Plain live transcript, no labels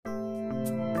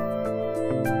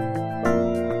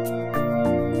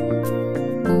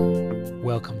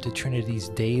welcome to Trinity's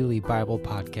Daily Bible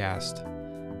Podcast,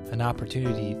 an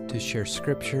opportunity to share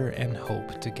scripture and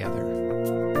hope together.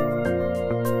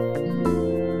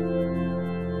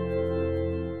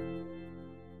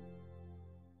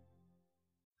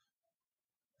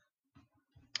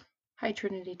 Hi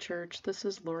Trinity Church, this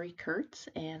is Lori Kurtz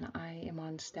and I am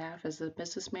on staff as the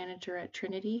business manager at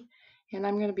Trinity, and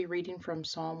I'm going to be reading from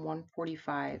Psalm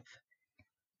 145.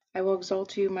 I will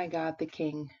exalt you, my God the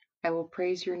King. I will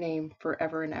praise your name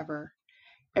forever and ever.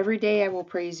 Every day I will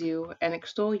praise you and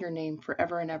extol your name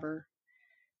forever and ever.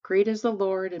 Great is the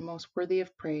Lord and most worthy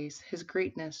of praise. His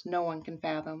greatness no one can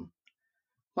fathom.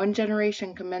 One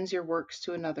generation commends your works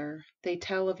to another. They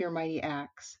tell of your mighty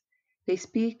acts. They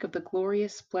speak of the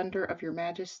glorious splendor of your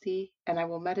majesty, and I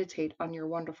will meditate on your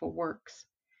wonderful works.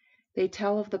 They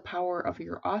tell of the power of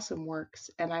your awesome works,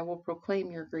 and I will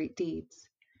proclaim your great deeds.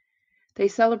 They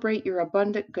celebrate your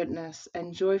abundant goodness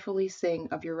and joyfully sing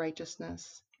of your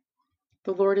righteousness.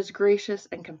 The Lord is gracious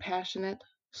and compassionate,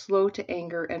 slow to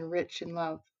anger and rich in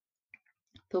love.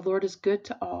 The Lord is good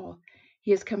to all.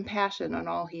 He has compassion on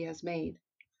all he has made.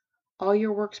 All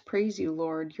your works praise you,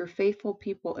 Lord. Your faithful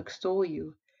people extol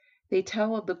you. They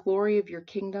tell of the glory of your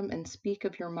kingdom and speak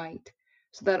of your might,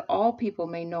 so that all people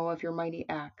may know of your mighty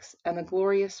acts and the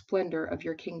glorious splendor of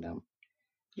your kingdom.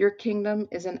 Your kingdom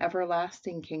is an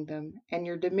everlasting kingdom, and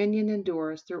your dominion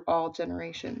endures through all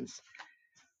generations.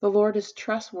 The Lord is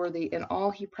trustworthy in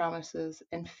all he promises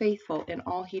and faithful in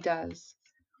all he does.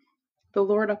 The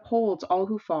Lord upholds all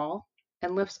who fall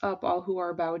and lifts up all who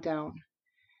are bowed down.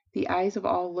 The eyes of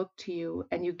all look to you,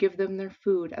 and you give them their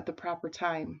food at the proper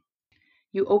time.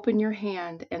 You open your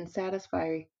hand and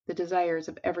satisfy the desires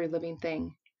of every living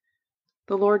thing.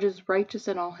 The Lord is righteous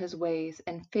in all his ways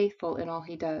and faithful in all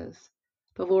he does.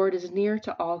 The Lord is near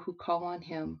to all who call on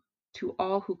him, to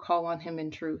all who call on him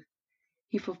in truth.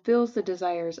 He fulfills the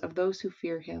desires of those who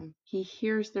fear him. He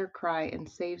hears their cry and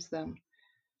saves them.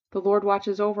 The Lord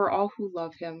watches over all who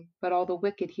love him, but all the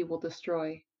wicked he will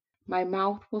destroy. My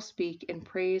mouth will speak in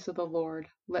praise of the Lord.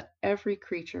 Let every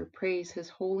creature praise his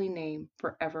holy name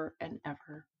forever and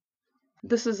ever.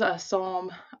 This is a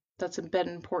psalm that's been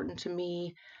important to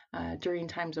me during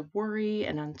times of worry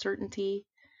and uncertainty.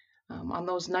 On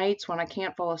those nights when I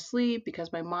can't fall asleep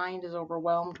because my mind is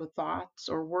overwhelmed with thoughts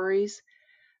or worries,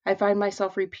 I find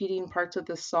myself repeating parts of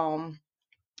this psalm,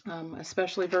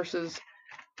 especially verses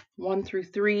 1 through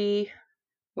 3,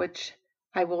 which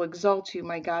I will exalt you,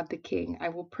 my God the King. I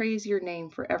will praise your name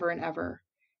forever and ever.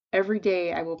 Every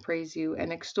day I will praise you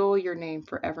and extol your name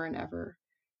forever and ever.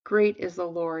 Great is the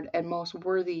Lord and most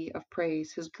worthy of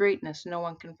praise. His greatness no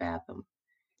one can fathom.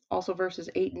 Also verses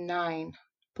 8 and 9.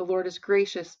 The Lord is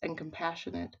gracious and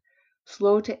compassionate,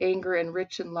 slow to anger and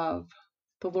rich in love.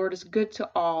 The Lord is good to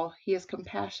all. He has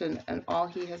compassion on all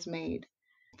he has made.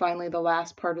 Finally, the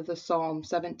last part of the psalm,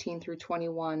 17 through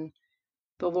 21.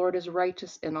 The Lord is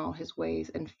righteous in all his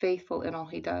ways and faithful in all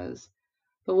he does.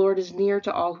 The Lord is near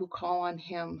to all who call on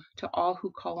him,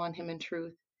 in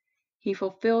truth. He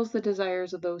fulfills the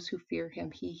desires of those who fear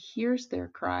him. He hears their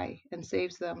cry and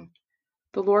saves them.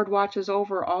 The Lord watches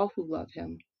over all who love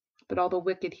him, but all the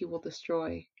wicked he will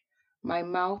destroy. My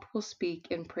mouth will speak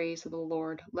in praise of the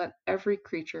Lord. Let every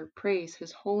creature praise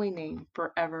his holy name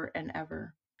forever and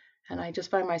ever. And I just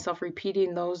find myself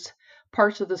repeating those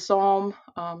parts of the psalm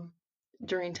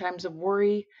during times of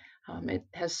worry. It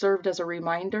has served as a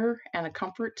reminder and a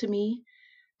comfort to me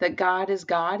that God is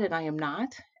God and I am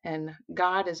not, and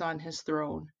God is on his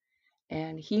throne,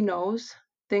 and he knows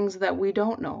things that we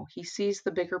don't know. He sees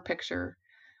the bigger picture,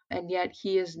 and yet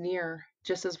he is near,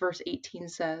 just as verse 18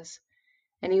 says,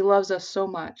 and he loves us so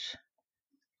much.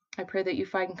 I pray that you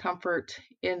find comfort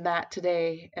in that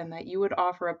today, and that you would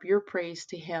offer up your praise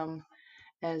to him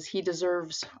as he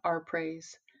deserves our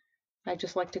praise. I'd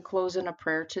just like to close in a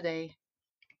prayer today.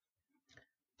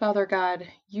 Father God,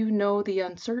 you know the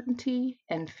uncertainty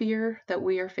and fear that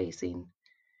we are facing.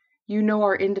 You know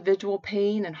our individual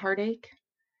pain and heartache.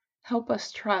 Help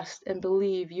us trust and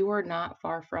believe you are not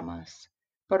far from us,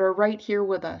 but are right here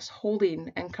with us,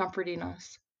 holding and comforting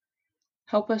us.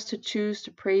 Help us to choose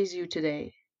to praise you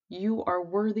today. You are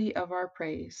worthy of our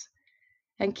praise.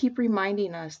 And keep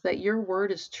reminding us that your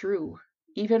word is true,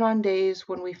 even on days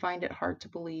when we find it hard to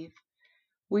believe.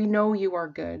 We know you are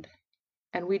good,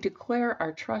 and we declare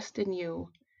our trust in you.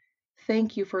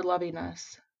 Thank you for loving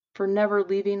us, for never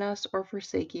leaving us or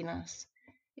forsaking us.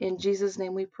 In Jesus'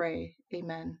 name we pray.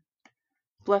 Amen.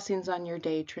 Blessings on your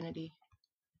day, Trinity.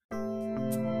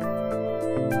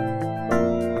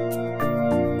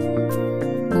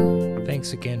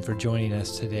 Thanks again for joining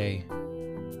us today.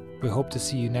 We hope to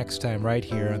see you next time right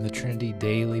here on the Trinity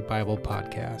Daily Bible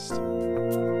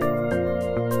Podcast.